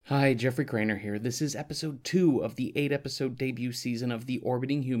Hi, Jeffrey Craner here. This is episode 2 of the 8-episode debut season of the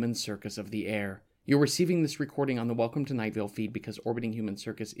Orbiting Human Circus of the Air. You're receiving this recording on the Welcome to Night Vale feed because Orbiting Human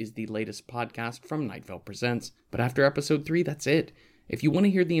Circus is the latest podcast from Night Vale Presents. But after episode 3, that's it. If you want to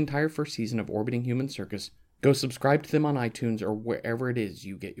hear the entire first season of Orbiting Human Circus, go subscribe to them on iTunes or wherever it is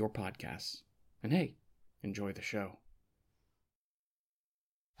you get your podcasts. And hey, enjoy the show.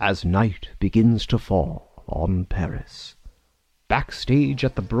 As night begins to fall on Paris, backstage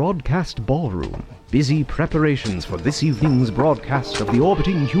at the broadcast ballroom, busy preparations for this evening's broadcast of the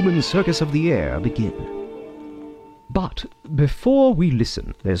Orbiting Human Circus of the Air begin. But before we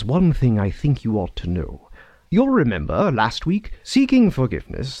listen, there's one thing I think you ought to know. You'll remember, last week, seeking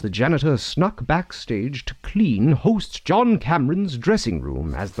forgiveness, the janitor snuck backstage to clean host John Cameron's dressing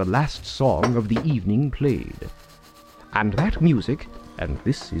room as the last song of the evening played. And that music, and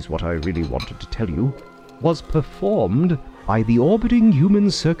this is what I really wanted to tell you, was performed by the Orbiting Human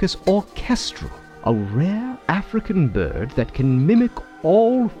Circus Orchestral, a rare African bird that can mimic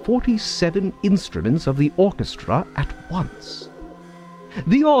all 47 instruments of the orchestra at once.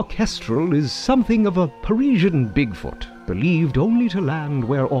 The orchestral is something of a Parisian Bigfoot, believed only to land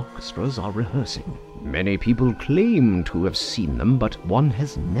where orchestras are rehearsing. Many people claim to have seen them, but one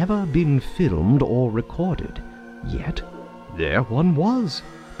has never been filmed or recorded. Yet, there one was,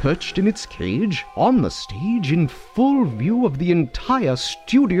 perched in its cage, on the stage, in full view of the entire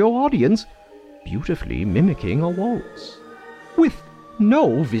studio audience, beautifully mimicking a waltz. With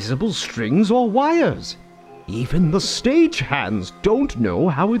no visible strings or wires. Even the stagehands don't know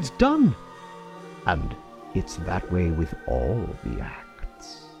how it's done. And it's that way with all the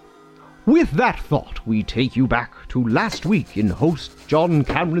acts. With that thought, we take you back to last week in host John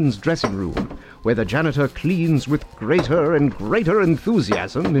Cameron's dressing room, where the janitor cleans with greater and greater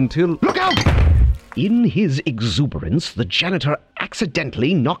enthusiasm until... Look out! In his exuberance, the janitor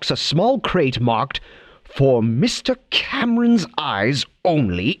accidentally knocks a small crate marked, "For Mr. Cameron's Eyes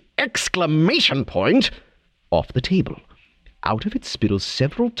Only!" off the table. Out of it spills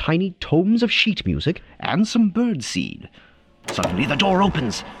several tiny tomes of sheet music and some bird seed. Suddenly the door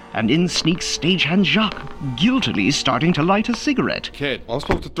opens, and in sneaks stagehand Jacques, guiltily starting to light a cigarette. Kid, I'm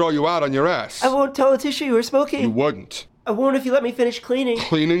supposed to throw you out on your ass. I won't tell a tissue you were smoking. You wouldn't. I won't if you let me finish cleaning.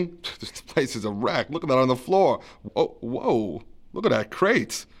 Cleaning? This place is a wreck. Look at that on the floor. Oh, whoa. Look at that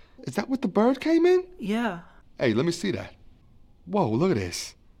crate. Is that what the bird came in? Yeah. Hey, let me see that. Whoa, look at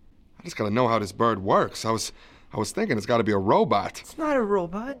this. I just gotta know how this bird works. I was thinking it's gotta be a robot. It's not a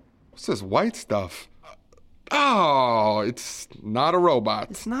robot. What's this white stuff? Oh, it's not a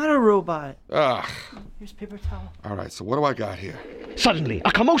robot. It's not a robot. Ugh. Here's paper towel. All right, so what do I got here? Suddenly,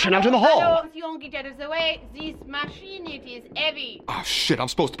 a commotion out in the hall. Hello, if you won't get out of the way, this machine, it is heavy. Oh, shit, I'm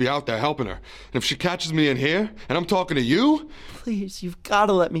supposed to be out there helping her. And if she catches me in here, and I'm talking to you? Please, you've got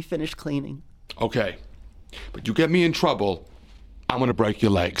to let me finish cleaning. Okay, but you get me in trouble, I'm gonna break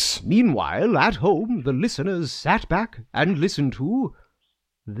your legs. Meanwhile, at home, the listeners sat back and listened to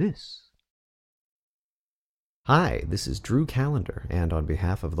this. Hi, this is Drew Callender, and on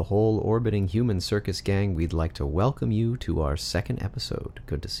behalf of the whole Orbiting Human Circus gang, we'd like to welcome you to our second episode.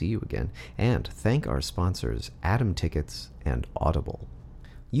 Good to see you again. And thank our sponsors, Atom Tickets and Audible.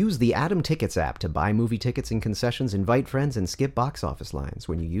 Use the Atom Tickets app to buy movie tickets and concessions, invite friends, and skip box office lines.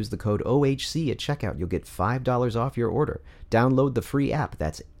 When you use the code OHC at checkout, you'll get $5 off your order. Download the free app,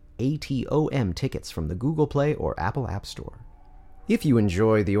 that's ATOM Tickets, from the Google Play or Apple App Store. If you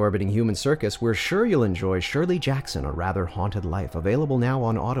enjoy the Orbiting Human Circus, we're sure you'll enjoy Shirley Jackson, A Rather Haunted Life, available now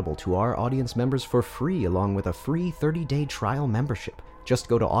on Audible to our audience members for free, along with a free 30-day trial membership. Just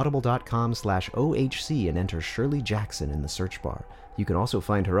go to audible.com/OHC and enter Shirley Jackson in the search bar. You can also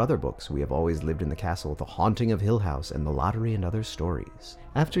find her other books, We Have Always Lived in the Castle, The Haunting of Hill House, and The Lottery and Other Stories.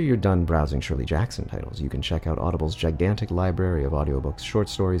 After you're done browsing Shirley Jackson titles, you can check out Audible's gigantic library of audiobooks, short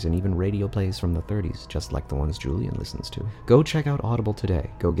stories, and even radio plays from the 30s, just like the ones Julian listens to. Go check out Audible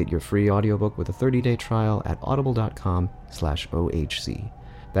today. Go get your free audiobook with a 30-day trial at audible.com/OHC.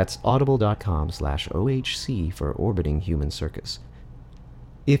 That's audible.com/OHC for Orbiting Human Circus.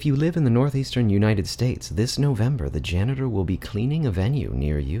 If you live in the northeastern United States, this November the janitor will be cleaning a venue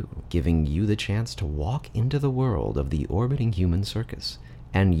near you, giving you the chance to walk into the world of the Orbiting Human Circus.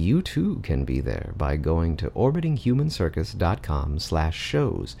 And you too can be there by going to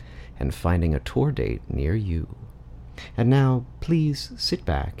orbitinghumancircus.com/shows and finding a tour date near you. And now, please sit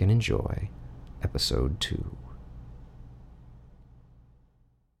back and enjoy Episode 2.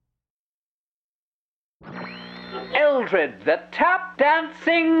 Eldred, the tap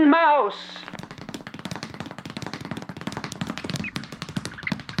dancing mouse.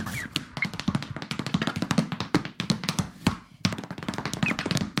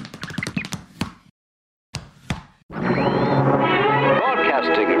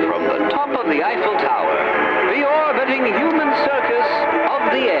 the Eiffel Tower, the orbiting human circus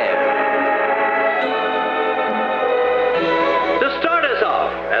of the air. To start us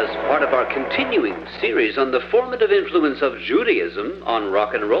off, as part of our continuing series on the formative influence of Judaism on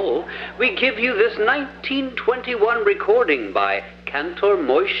rock and roll, we give you this 1921 recording by Cantor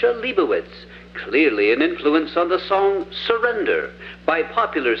Moshe Leibowitz, clearly an influence on the song Surrender by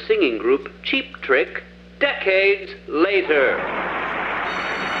popular singing group Cheap Trick decades later.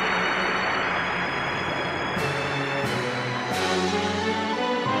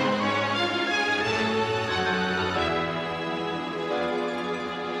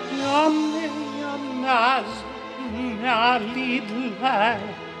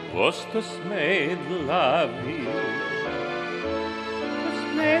 Was das Mädel will? Das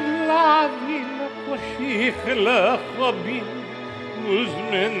Mädel will, koschichlech obin, muss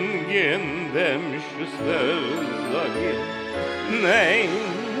man gehen dem Schüssel sagen. Nein,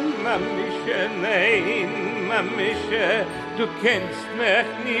 Mamische, du kennst mich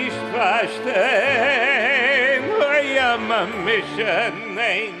nicht verstehen. Oh ja, Mamische,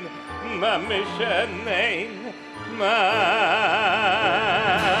 nein, komm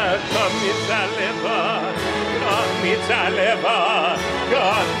mit Aleva,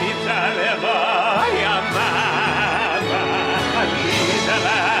 ja Mama,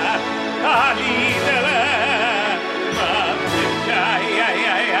 Alidele, Mamische, ja,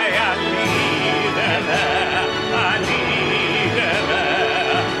 Alidele.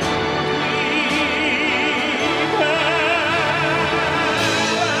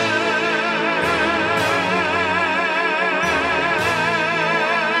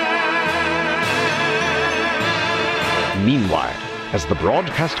 Meanwhile, as the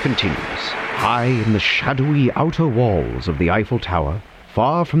broadcast continues, high in the shadowy outer walls of the Eiffel Tower,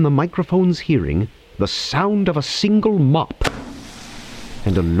 far from the microphone's hearing, the sound of a single mop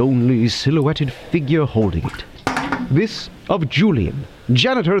and a lonely silhouetted figure holding it. This of Julian,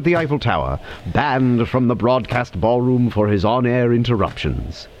 janitor at the Eiffel Tower, banned from the broadcast ballroom for his on-air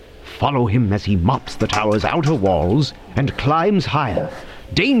interruptions. Follow him as he mops the tower's outer walls and climbs higher,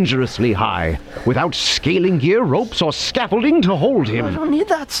 dangerously high, without scaling gear, ropes, or scaffolding to hold him. I don't need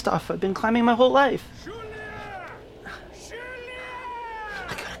that stuff. I've been climbing my whole life. I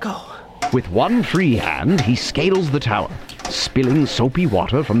gotta go. With one free hand, he scales the tower, spilling soapy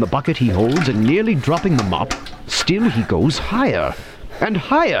water from the bucket he holds and nearly dropping the mop. Still he goes higher, and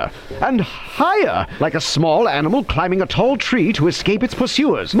higher, and higher, like a small animal climbing a tall tree to escape its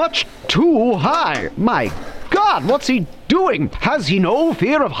pursuers. Much too high. My God, what's he doing? Has he no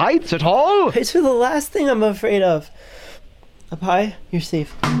fear of heights at all? Heights are the last thing I'm afraid of. Up high, you're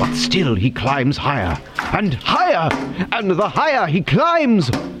safe. But still he climbs higher, and the higher he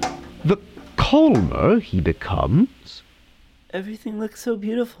climbs, the calmer he becomes. Everything looks so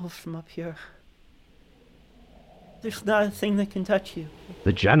beautiful from up here. There's not a thing that can touch you.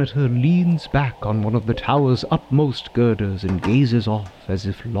 The janitor leans back on one of the tower's upmost girders and gazes off as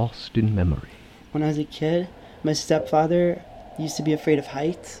if lost in memory. When I was a kid, my stepfather used to be afraid of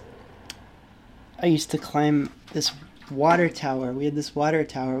heights. I used to climb this water tower. We had this water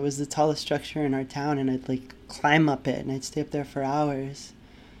tower. It was the tallest structure in our town, and I'd climb up it, and I'd stay up there for hours.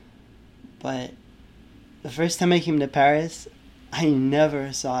 But the first time I came to Paris, I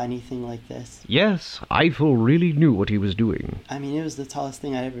never saw anything like this. Yes, Eiffel really knew what he was doing. I mean, it was the tallest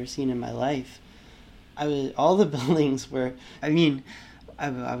thing I'd ever seen in my life. All the buildings were, I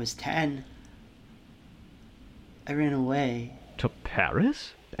was 10. I ran away. To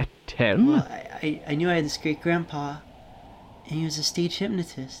Paris? At 10? Well, I knew I had this great-grandpa, and he was a stage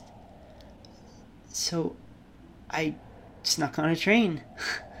hypnotist. So I snuck on a train.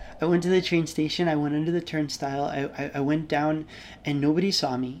 I went to the train station, I went under the turnstile, I went down, and nobody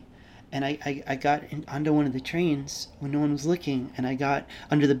saw me. And I got onto one of the trains when no one was looking, and I got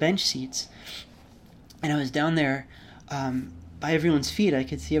under the bench seats. And I was down there by everyone's feet. I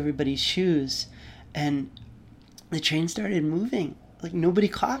could see everybody's shoes. And the train started moving. Nobody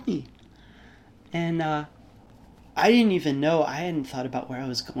caught me. And I didn't even know. I hadn't thought about where I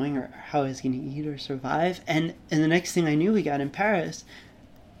was going or how I was going to eat or survive. And the next thing I knew, we got in Paris.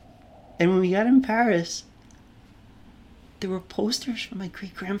 And when we got in Paris, there were posters from my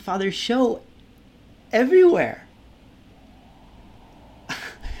great-grandfather's show everywhere.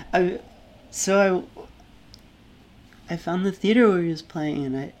 I found the theater where he was playing,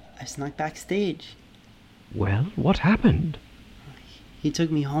 and I snuck backstage. Well, what happened? He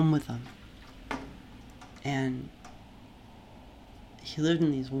took me home with him. And he lived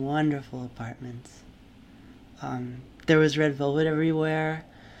in these wonderful apartments. There was red velvet everywhere,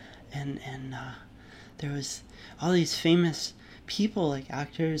 and there was all these famous people, like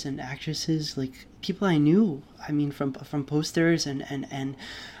actors and actresses, like people I knew. I mean, from posters and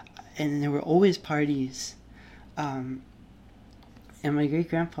there were always parties. And my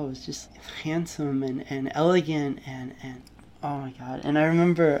great-grandpa was just handsome and elegant and oh my God. And I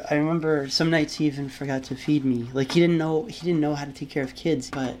remember some nights he even forgot to feed me. Like he didn't know how to take care of kids,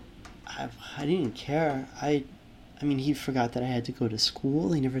 but I didn't care. I mean, he forgot that I had to go to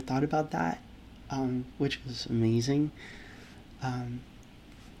school. He never thought about that, which was amazing.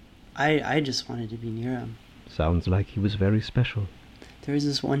 I just wanted to be near him. Sounds like he was very special. There was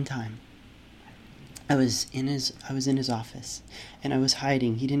this one time I was in his office and I was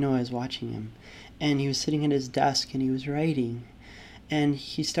hiding. He didn't know I was watching him. And he was sitting at his desk and he was writing. And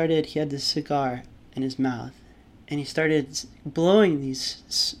he had this cigar in his mouth and he started blowing these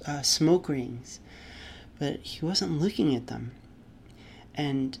smoke rings, but he wasn't looking at them.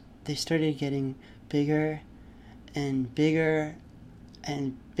 And they started getting bigger and bigger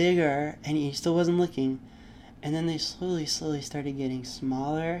and bigger, and he still wasn't looking. And then they slowly started getting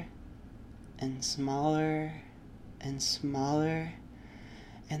smaller and smaller and smaller.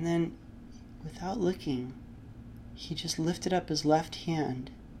 And then, without looking, he just lifted up his left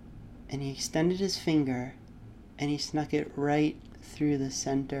hand and he extended his finger and he snuck it right through the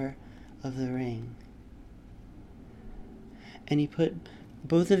center of the ring. And he put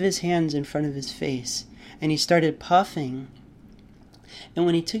both of his hands in front of his face and he started puffing. And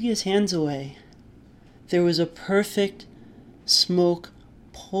when he took his hands away, there was a perfect smoke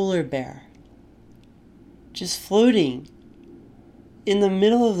polar bear just floating in the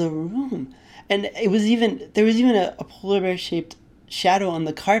middle of the room. And there was even a polar bear shaped shadow on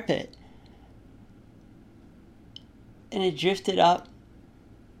the carpet. And it drifted up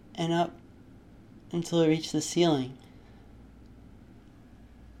and up until it reached the ceiling.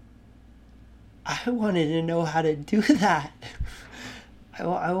 I wanted to know how to do that.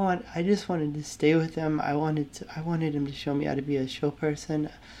 I just wanted to stay with him. I wanted him to show me how to be a show person.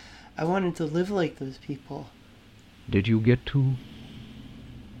 I wanted to live like those people. Did you get to?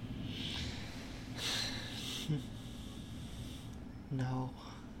 No.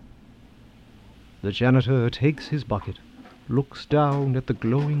 The janitor takes his bucket, looks down at the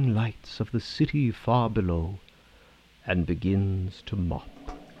glowing lights of the city far below, and begins to mop.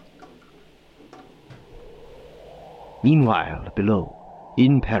 Meanwhile, below,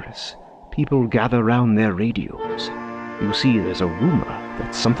 in Paris, people gather round their radios. You see, there's a rumor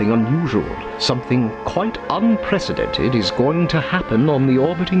that something unusual, something quite unprecedented is going to happen on the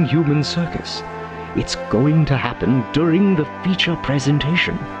Orbiting Human Circus. It's going to happen during the feature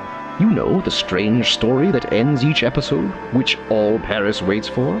presentation. You know, the strange story that ends each episode, which all Paris waits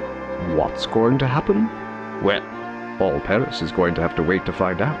for? What's going to happen? Well, all Paris is going to have to wait to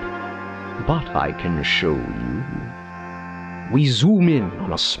find out. But I can show you. We zoom in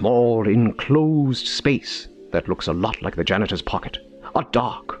on a small, enclosed space that looks a lot like the janitor's pocket. A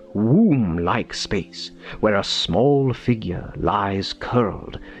dark, womb-like space where a small figure lies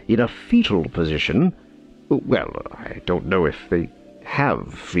curled in a fetal position. Well, I don't know if they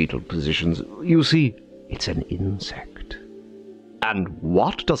have fetal positions. You see, it's an insect. And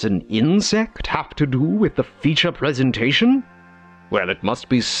what does an insect have to do with the feature presentation? Well, it must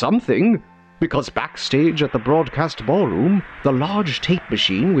be something, because backstage at the broadcast ballroom, the large tape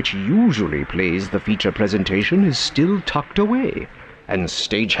machine which usually plays the feature presentation is still tucked away, and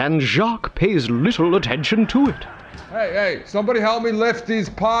stagehand Jacques pays little attention to it. Hey, somebody help me lift these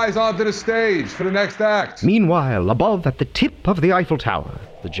pies onto the stage for the next act. Meanwhile, above at the tip of the Eiffel Tower,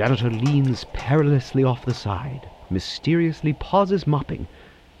 the janitor leans perilously off the side, mysteriously pauses mopping,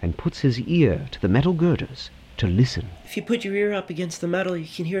 and puts his ear to the metal girders to listen. If you put your ear up against the metal, you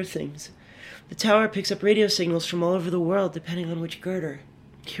can hear things. The tower picks up radio signals from all over the world, depending on which girder.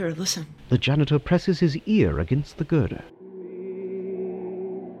 Here, listen. The janitor presses his ear against the girder.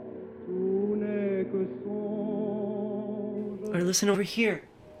 Or listen over here.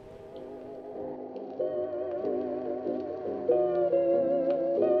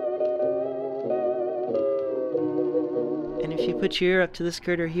 And if you put your ear up to this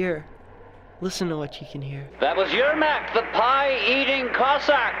girder here, listen to what you can hear. That was Yermak, the pie-eating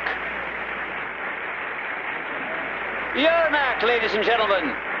Cossack. Yermak, ladies and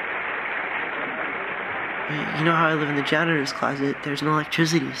gentlemen. You know how I live in the janitor's closet? There's no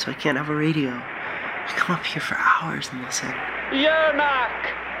electricity, so I can't have a radio. I come up here for hours and listen.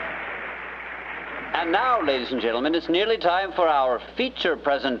 Yermak! And now, ladies and gentlemen, it's nearly time for our feature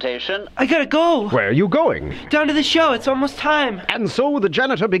presentation. I gotta go! Where are you going? Down to the show, it's almost time. And so the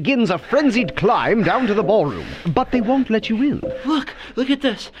janitor begins a frenzied climb down to the ballroom. But they won't let you in. Look at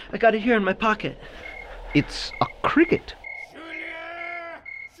this. I got it here in my pocket. It's a cricket.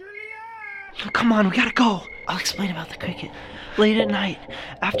 Come on, we gotta go. I'll explain about the cricket. Late at night,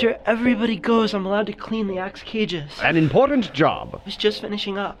 after everybody goes, I'm allowed to clean the axe cages. An important job. I was just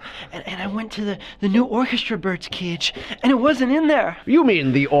finishing up, and I went to the new orchestra bird's cage, and it wasn't in there. You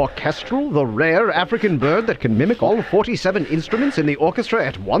mean the orchestral, the rare African bird that can mimic all 47 instruments in the orchestra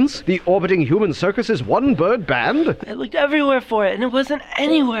at once? The Orbiting Human Circus's one-bird band? I looked everywhere for it, and it wasn't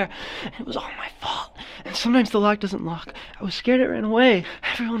anywhere. It was all my fault. And sometimes the lock doesn't lock. I was scared it ran away.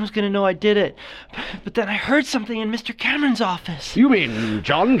 Everyone was going to know I did it. But then I heard something in Mr. Cameron's office. You mean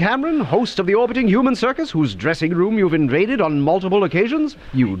John Cameron, host of the Orbiting Human Circus, whose dressing room you've invaded on multiple occasions?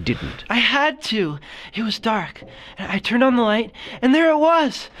 You didn't. I had to. It was dark. I turned on the light, and there it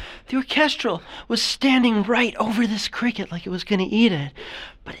was. The orchestral was standing right over this cricket like it was going to eat it.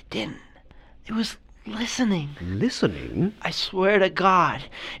 But it didn't. It was listening. Listening? I swear to God,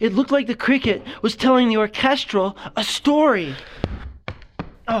 it looked like the cricket was telling the orchestral a story.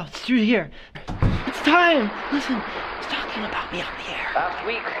 Oh, it's through here. It's time. Listen, it's talking about me on the air. Last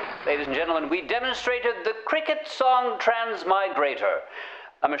week, ladies and gentlemen, we demonstrated the Cricket Song Transmigrator,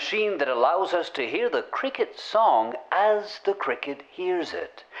 a machine that allows us to hear the cricket song as the cricket hears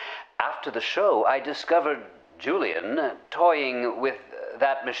it. After the show, I discovered Julian toying with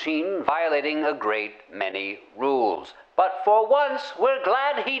that machine, violating a great many rules. But for once, we're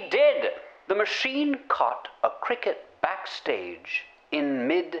glad he did. The machine caught a cricket backstage in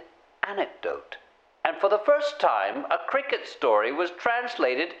mid-anecdote. And for the first time, a cricket story was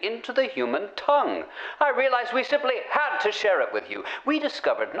translated into the human tongue. I realized we simply had to share it with you. We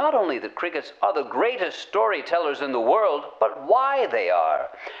discovered not only that crickets are the greatest storytellers in the world, but why they are.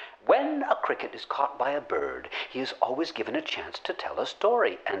 When a cricket is caught by a bird, he is always given a chance to tell a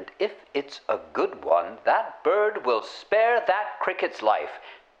story. And if it's a good one, that bird will spare that cricket's life.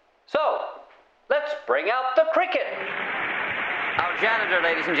 So, let's bring out the cricket. Our janitor,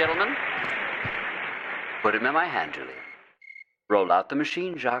 ladies and gentlemen. Put him in my hand, Julie. Roll out the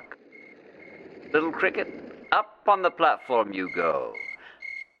machine, Jacques. Little cricket, up on the platform you go.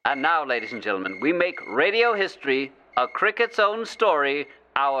 And now, ladies and gentlemen, we make radio history, a cricket's own story,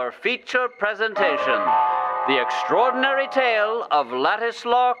 our feature presentation, The Extraordinary Tale of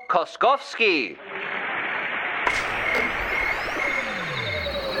Ladislaw Koskovsky.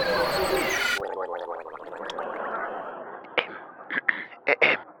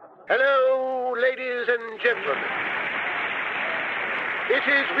 Hello, ladies and gentlemen. It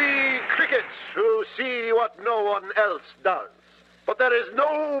is we crickets who see what no one else does. But there is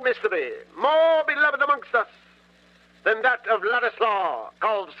no mystery more beloved amongst us than that of Ladislaw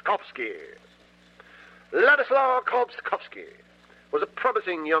Koskovsky. Ladislaw Koskovsky was a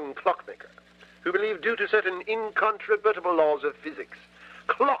promising young clockmaker who believed, due to certain incontrovertible laws of physics,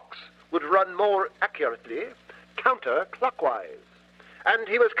 clocks would run more accurately counterclockwise. And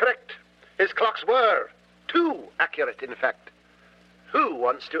he was correct. His clocks were too accurate, in fact. Who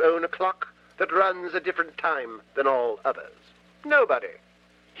wants to own a clock that runs a different time than all others? Nobody.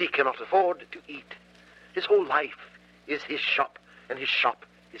 He cannot afford to eat. His whole life is his shop, and his shop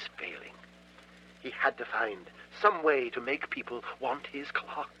is failing. He had to find some way to make people want his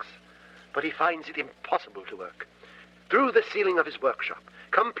clocks, but he finds it impossible to work. Through the ceiling of his workshop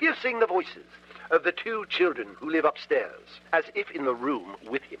come piercing the voices of the two children who live upstairs, as if in the room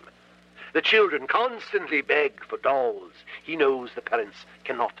with him. The children constantly beg for dolls he knows the parents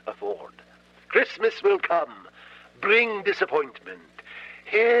cannot afford. Christmas will come, bring disappointment,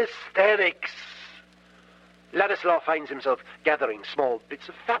 hysterics. Ladislaw finds himself gathering small bits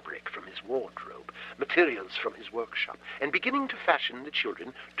of fabric from his wardrobe, materials from his workshop, and beginning to fashion the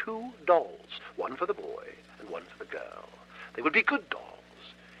children two dolls, one for the boy and one for the girl. They will be good dolls.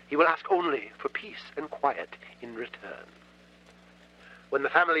 He will ask only for peace and quiet in return. When the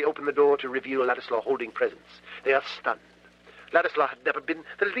family open the door to reveal Ladislaw holding presents, they are stunned. Ladislaw had never been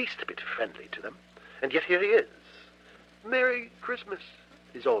the least bit friendly to them, and yet here he is. Merry Christmas,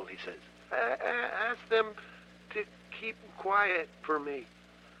 is all he says. Ask them to keep quiet for me.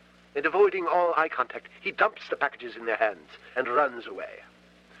 And avoiding all eye contact, he dumps the packages in their hands and runs away.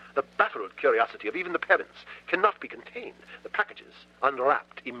 The baffled curiosity of even the parents cannot be contained. The packages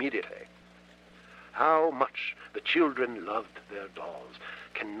unwrapped immediately. How much the children loved their dolls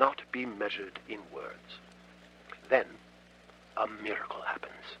cannot be measured in words. Then, a miracle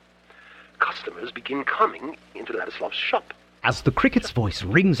happens. Customers begin coming into Ladislaw's shop. As the cricket's voice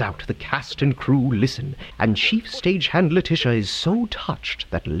rings out, the cast and crew listen, and chief stagehand Letitia is so touched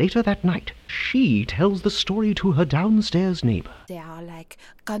that later that night, she tells the story to her downstairs neighbor. They are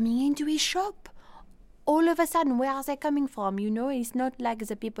coming into his shop. all of a sudden, where are they coming from? You know, it's not like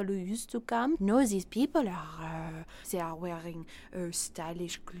the people who used to come. No, these people are, they are wearing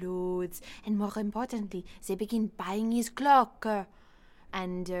stylish clothes. And more importantly, they begin buying his clock.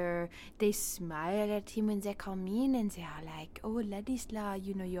 And they smile at him when they come in, and they are like, "Oh, Ladisla,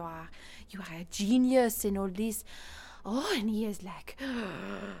 you know, you are a genius," and all this. Oh, and he is like,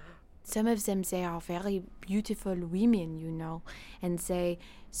 some of them, they are very beautiful women, you know, and they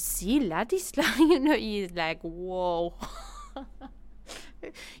see Ladisla, you know, he is like, whoa.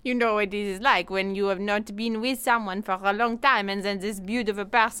 You know what it is like when you have not been with someone for a long time, and then this beautiful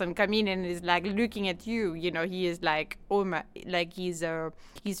person come in and is like looking at you. You know, he is like, oh my, like his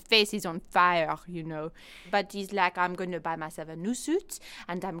face is on fire. You know, but he's like, I'm going to buy myself a new suit,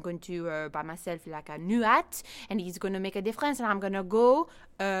 and I'm going to buy myself like a new hat, and he's going to make a difference, and I'm going to go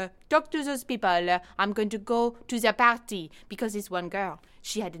talk to those people. I'm going to go to the party because this one girl,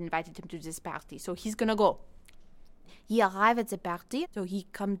 she had invited him to this party, so he's going to go. He arrived at the party, so he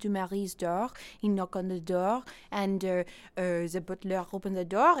come to Marie's door, he knock on the door, and the butler opened the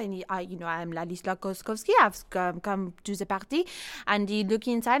door, and I'm Ladisla Koskowski, I've come to the party, and he look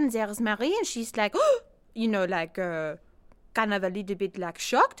inside, and there's Marie, and she's like, oh, you know, like, kind of a little bit like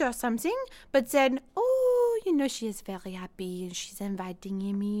shocked or something, but then, you know, she is very happy, and she's inviting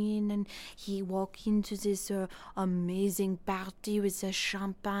him in, and he walk into this amazing party with the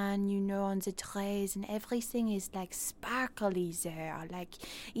champagne, you know, on the trays, and everything is like sparkly there, like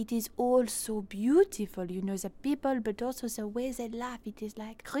it is all so beautiful, you know, the people, but also the way they laugh, it is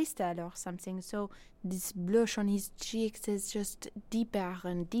like crystal or something. So this blush on his cheeks is just deeper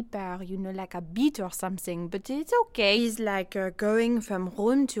and deeper, you know, like a beat or something, but it's okay. He's like going from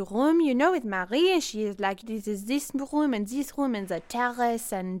room to room, you know, with Marie, and she is like, this is this room and the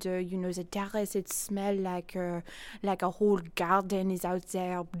terrace, and you know, the terrace, it smells like a whole garden is out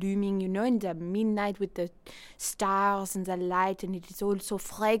there blooming, you know, in the midnight with the stars and the light, and it is all so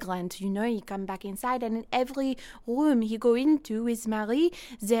fragrant, you know. He come back inside, and in every room he go into with Marie,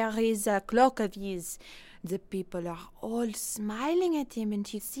 there is a clock of his. The people are all smiling at him,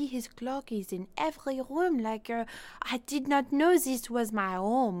 and you see his clock is in every room. Like, I did not know this was my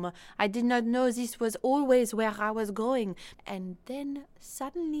home. I did not know this was always where I was going. And then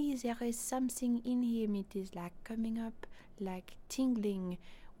suddenly there is something in him. It is like coming up, like tingling.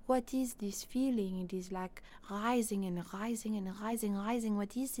 What is this feeling? It is like rising and rising and rising, rising.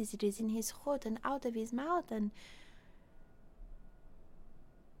 What is this? It is in his throat and out of his mouth, and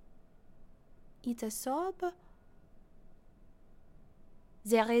it's a sob.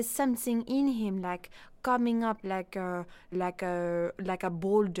 There is something in him, like coming up, like a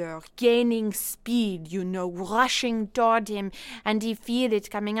boulder, gaining speed, you know, rushing toward him, and he feel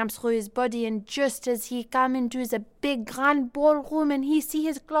it coming up through his body. And just as he come into the big grand ballroom, and he see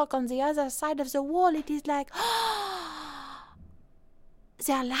his clock on the other side of the wall, it is like,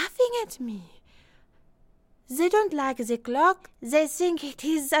 they're laughing at me. They don't like the clock. They think it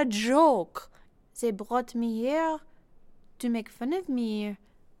is a joke. They brought me here to make fun of me.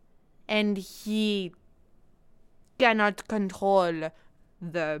 And he cannot control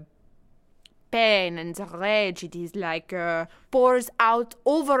the pain and the rage. It is like pours out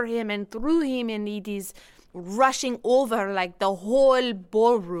over him and through him, and it is rushing over like the whole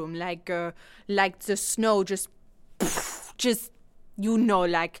ballroom, like the snow, just you know,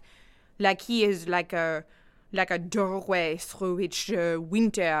 like he is like a doorway through which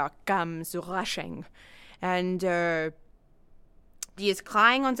winter comes rushing. And he is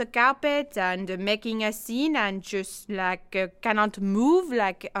crying on the carpet and making a scene, and just like cannot move,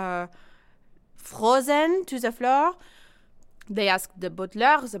 like frozen to the floor. They ask the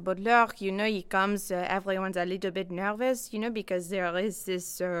butler, you know, he comes, everyone's a little bit nervous, you know, because there is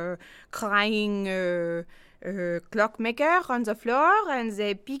this crying clockmaker on the floor, and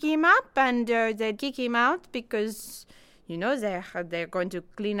they pick him up, and they kick him out because, you know, they're going to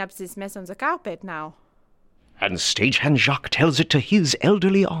clean up this mess on the carpet now. And stagehand Jacques tells it to his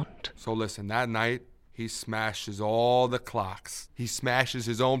elderly aunt. So listen, that night, he smashes all the clocks. He smashes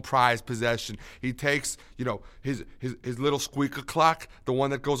his own prized possession. He takes, you know, his little squeaker clock, the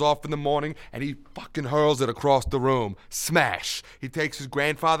one that goes off in the morning, and he fucking hurls it across the room. Smash. He takes his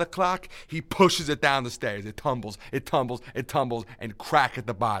grandfather clock, he pushes it down the stairs. It tumbles, and crack at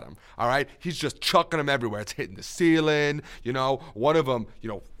the bottom. All right? He's just chucking them everywhere. It's hitting the ceiling, you know. One of them, you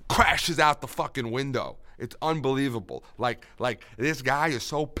know, crashes out the fucking window. It's unbelievable. Like this guy is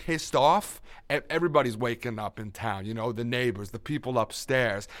so pissed off. Everybody's waking up in town, you know, the neighbors, the people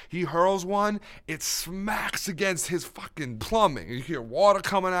upstairs. He hurls one, it smacks against his fucking plumbing. You hear water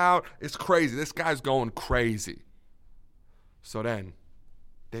coming out. It's crazy. This guy's going crazy. So then,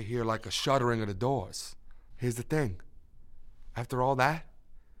 they hear like a shuddering of the doors. Here's the thing. After all that,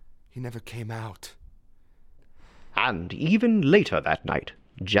 he never came out. And even later that night,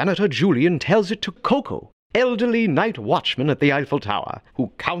 Janitor Julian tells it to Coco, elderly night watchman at the Eiffel Tower,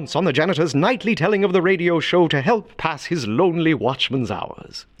 who counts on the janitor's nightly telling of the radio show to help pass his lonely watchman's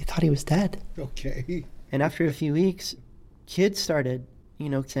hours. They thought he was dead. Okay. And after a few weeks, kids started,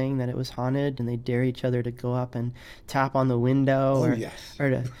 saying that it was haunted, and they'd dare each other to go up and tap on the window or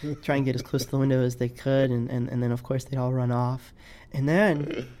to try and get as close to the window as they could, and then, of course, they'd all run off. And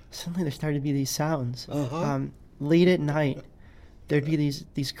then suddenly there started to be these sounds. Late at night, there'd be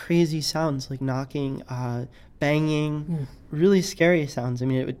these crazy sounds like knocking, banging, really scary sounds. I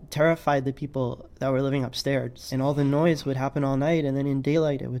mean, it would terrify the people that were living upstairs. And all the noise would happen all night, and then in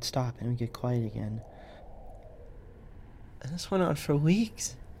daylight it would stop and it would get quiet again. And this went on for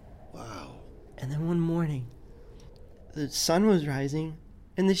weeks. Wow. And then one morning, the sun was rising,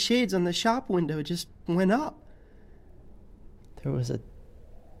 and the shades on the shop window just went up. There was a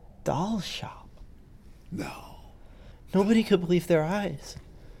doll shop. No. Nobody could believe their eyes.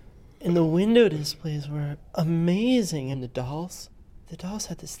 And the window displays were amazing. And the dolls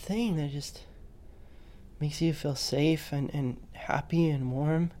had this thing that just makes you feel safe and happy and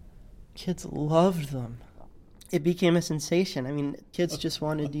warm. Kids loved them. It became a sensation. I mean, kids just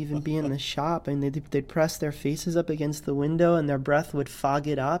wanted to even be in the shop, and they'd press their faces up against the window, and their breath would fog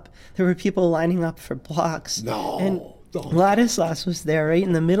it up. There were people lining up for blocks. No. And Ladislas was there right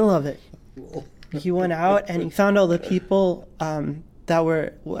in the middle of it. He went out and he found all the people that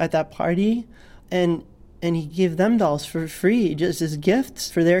were at that party, and he gave them dolls for free, just as gifts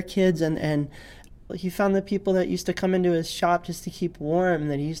for their kids. And he found the people that used to come into his shop just to keep warm,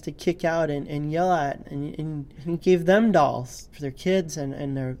 that he used to kick out and yell at, and he gave them dolls for their kids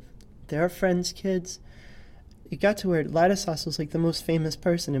and their friends' kids. It got to where Ladislas was like the most famous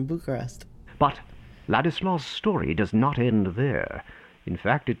person in Bucharest. But Ladislas' story does not end there. In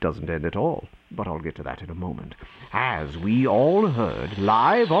fact, it doesn't end at all, but I'll get to that in a moment. As we all heard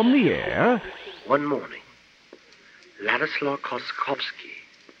live on the air... One morning, Ladislaw Koskovsky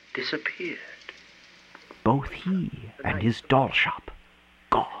disappeared. Both he and his doll shop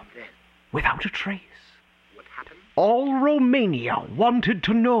gone, without a trace. All Romania wanted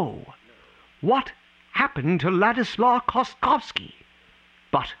to know what happened to Ladislaw Koskovsky.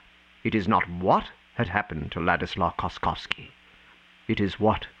 But it is not what had happened to Ladislaw Koskovsky. It is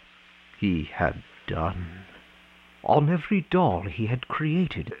what he had done. On every doll he had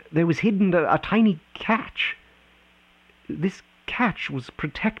created, there was hidden a tiny catch. This catch was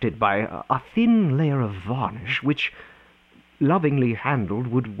protected by a thin layer of varnish, which, lovingly handled,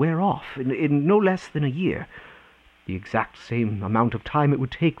 would wear off in no less than a year. The exact same amount of time it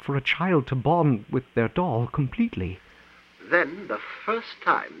would take for a child to bond with their doll completely. Then, the first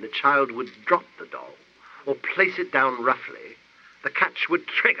time the child would drop the doll, or place it down roughly, the catch would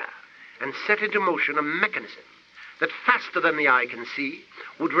trigger and set into motion a mechanism that, faster than the eye can see,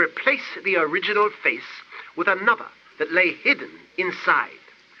 would replace the original face with another that lay hidden inside.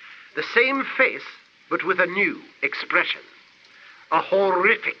 The same face, but with a new expression. A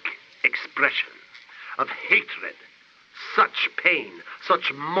horrific expression of hatred, such pain,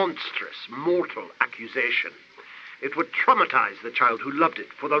 such monstrous, mortal accusation. It would traumatize the child who loved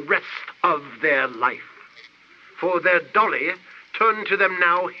it for the rest of their life. For their dolly turned to them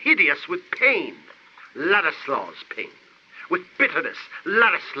now hideous with pain, Ladislaw's pain. With bitterness,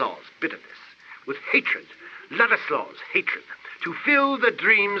 Ladislaw's bitterness. With hatred, Ladislaw's hatred. To fill the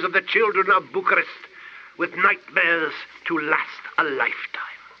dreams of the children of Bucharest with nightmares to last a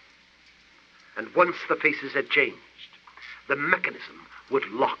lifetime. And once the faces had changed, the mechanism would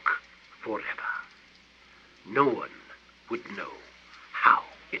lock forever. No one would know how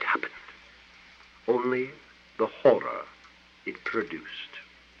it happened. Only the horror it produced.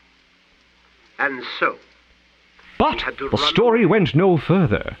 And so, but the story went no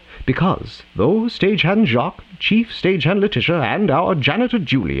further, because though stagehand Jacques, chief stagehand Letitia, and our janitor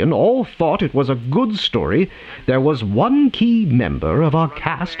Julian all thought it was a good story, there was one key member of our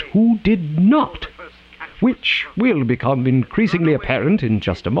cast who did not, which will become increasingly apparent in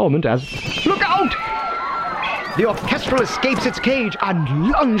just a moment as... Look out! The orchestral escapes its cage and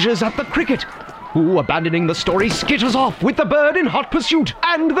lunges at the cricket, who, abandoning the story, skitters off with the bird in hot pursuit,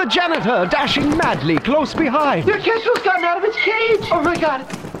 and the janitor dashing madly close behind. The orchestral's gotten out of its cage! Oh my god,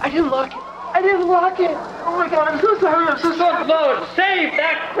 I didn't lock it. I didn't lock it. Oh my god, I'm so sorry, I'm so sorry. Good Lord, save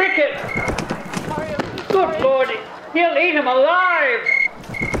that cricket! Good Lord, he'll eat him alive!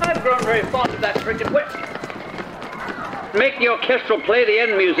 I've grown very fond of that cricket. Make the orchestral play the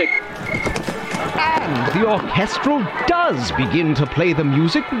end music. And And the orchestral does begin to play the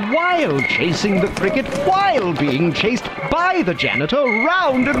music while chasing the cricket, while being chased by the janitor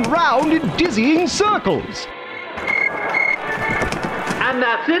round and round in dizzying circles. And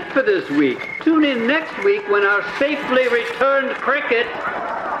that's it for this week. Tune in next week when our safely returned cricket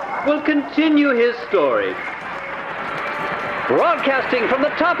will continue his story. Broadcasting from the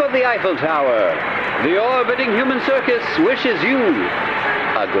top of the Eiffel Tower, the Orbiting Human Circus wishes you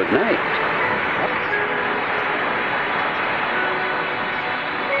a good night.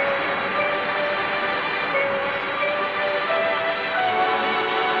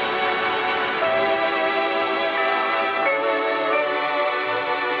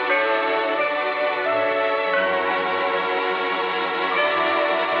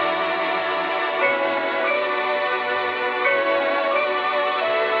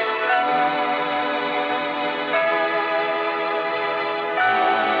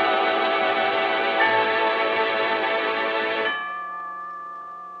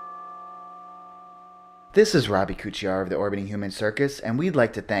 This is Robbie Cucciar of the Orbiting Human Circus, and we'd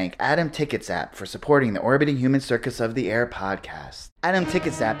like to thank Atom Tickets app for supporting the Orbiting Human Circus of the Air podcast. Atom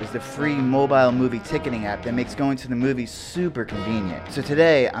Tickets app is the free mobile movie ticketing app that makes going to the movies super convenient. So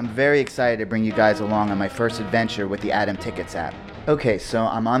today, I'm very excited to bring you guys along on my first adventure with the Atom Tickets app. Okay, so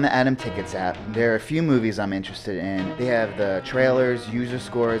I'm on the Atom Tickets app. There are a few movies I'm interested in. They have the trailers, user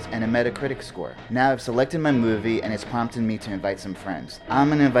scores, and a Metacritic score. Now I've selected my movie and it's prompted me to invite some friends. I'm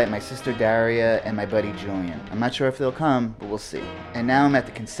gonna invite my sister Daria and my buddy Julian. I'm not sure if they'll come, but we'll see. And now I'm at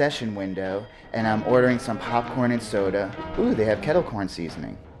the concession window and I'm ordering some popcorn and soda. Ooh, they have kettle corn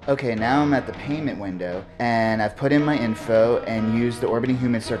seasoning. Okay, now I'm at the payment window, and I've put in my info and used the Orbiting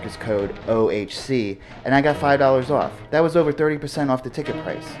Human Circus code OHC, and I got $5 off. That was over 30% off the ticket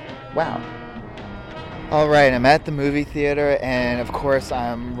price. Wow. Alright, I'm at the movie theater, and of course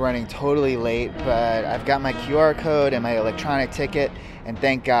I'm running totally late, but I've got my QR code and my electronic ticket, and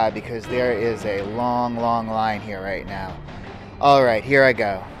thank God, because there is a long, long line here right now. Alright, here I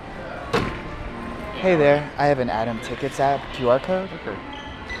go. Hey there, I have an Atom Tickets app QR code. Okay.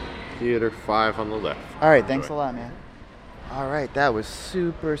 Theater 5 on the left. Alright, thanks a lot, man. Alright, that was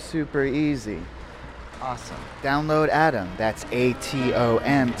super, super easy. Awesome. Download Atom, that's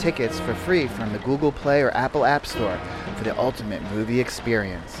ATOM, tickets for free from the Google Play or Apple App Store for the ultimate movie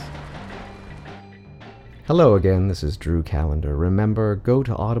experience. Hello again, this is Drew Callender. Remember, go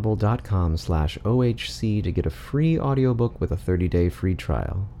to audible.com/OHC to get a free audiobook with a 30-day free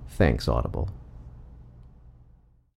trial. Thanks, Audible.